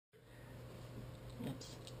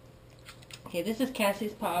Okay, this is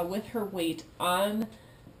Cassie's paw with her weight on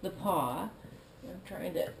the paw. I'm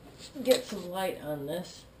trying to get some light on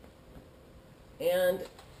this. And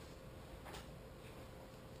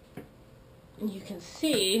you can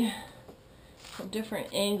see from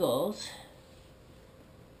different angles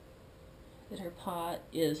that her paw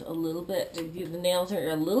is a little bit, the nails are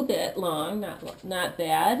a little bit long, not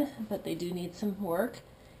bad, but they do need some work.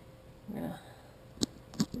 I'm going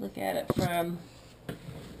to look at it from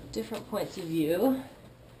different points of view.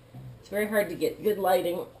 It's very hard to get good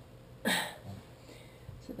lighting.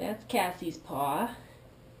 So that's Cassie's paw.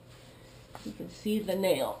 You can see the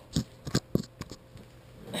nail,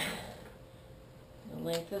 the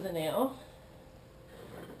length of the nail.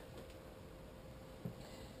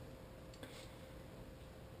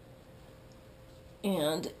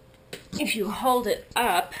 And if you hold it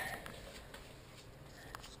up,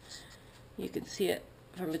 you can see it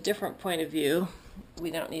from a different point of view.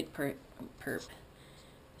 We don't need perp.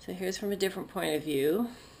 So here's from a different point of view.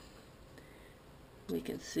 We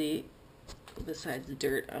can see, besides the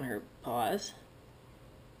dirt on her paws,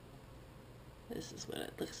 this is what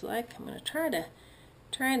it looks like. I'm going to try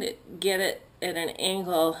to get it at an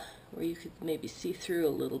angle where you could maybe see through a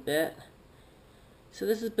little bit. So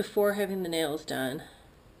this is before having the nails done.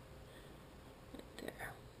 Right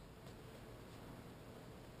there.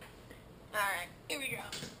 Alright, here we go.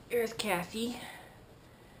 Here's Cassie.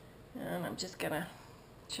 And I'm just going to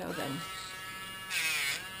show them.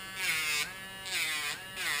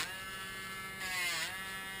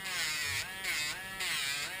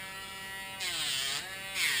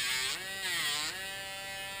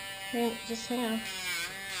 Just hang on.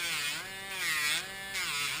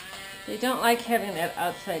 They don't like having that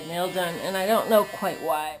outside nail done, and I don't know quite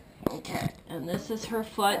why. Okay, and this is her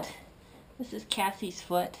foot. This is Cassie's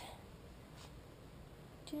foot.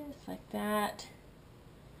 Just like that.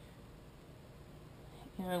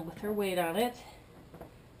 And with her weight on it,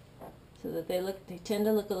 so that they tend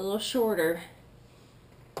to look a little shorter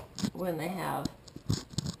when they have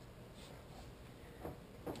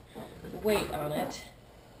weight on it.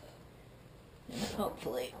 And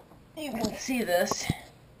hopefully you can see this.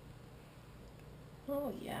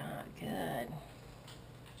 Oh yeah, good.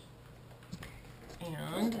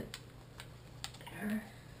 And there.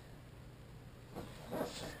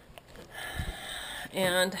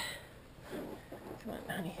 And come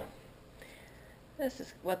on, honey. This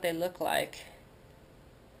is what they look like.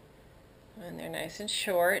 And they're nice and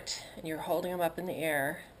short, and you're holding them up in the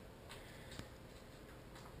air.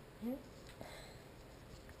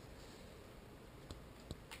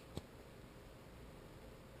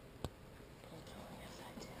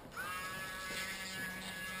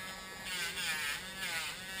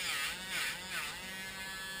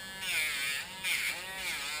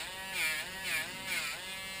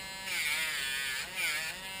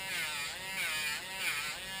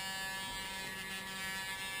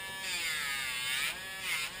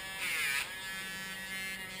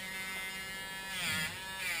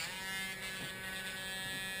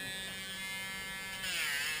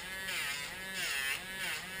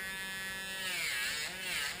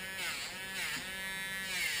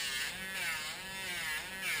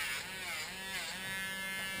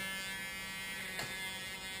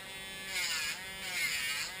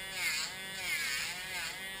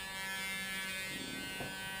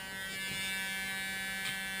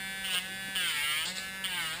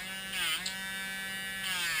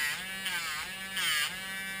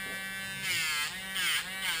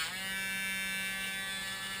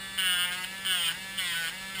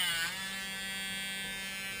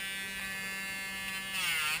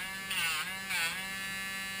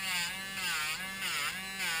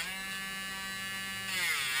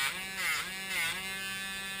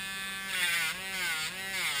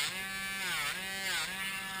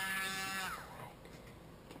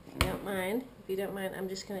 If you don't mind, I'm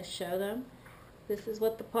just going to show them. This is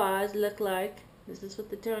what the paws look like. This is what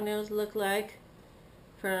the toenails look like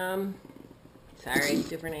from, sorry,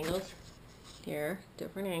 different angles. Here,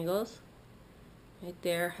 different angles. Right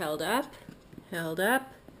there, held up, held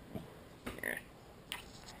up. Here.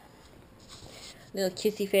 Little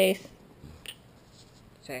kissy face.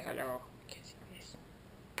 Say hello, kissy face.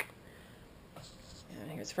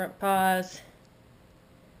 And here's front paws.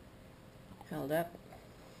 Held up.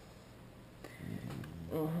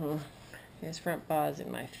 Here's front paws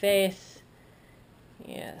in my face.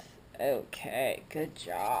 Yes. Okay. Good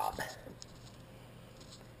job.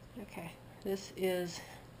 Okay. This is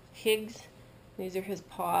Higgs. These are his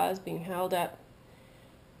paws being held up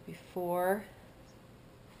before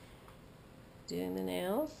doing the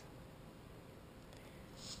nails.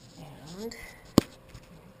 And here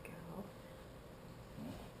we go.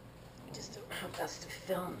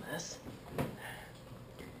 film this.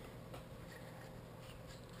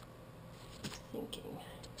 Thinking.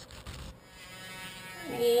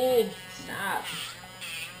 Honey, stop.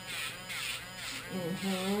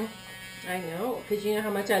 I know, because you know how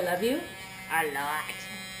much I love you? A lot.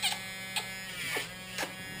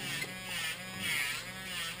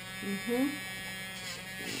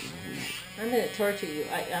 I'm going to torture you.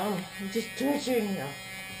 I'm just torturing you.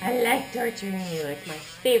 I like torturing you. It's my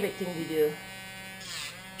favorite thing to do.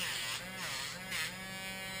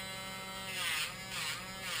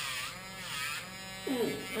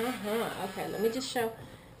 Okay, let me just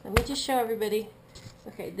show everybody.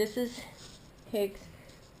 Okay, this is Hig's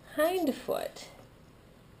hind foot.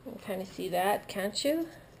 You can kind of see that, can't you?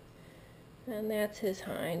 And that's his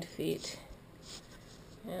hind feet.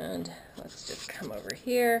 And let's just come over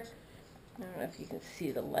here. I don't know if you can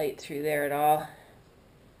see the light through there at all,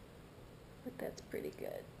 but that's pretty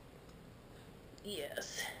good.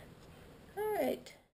 Yes. All right.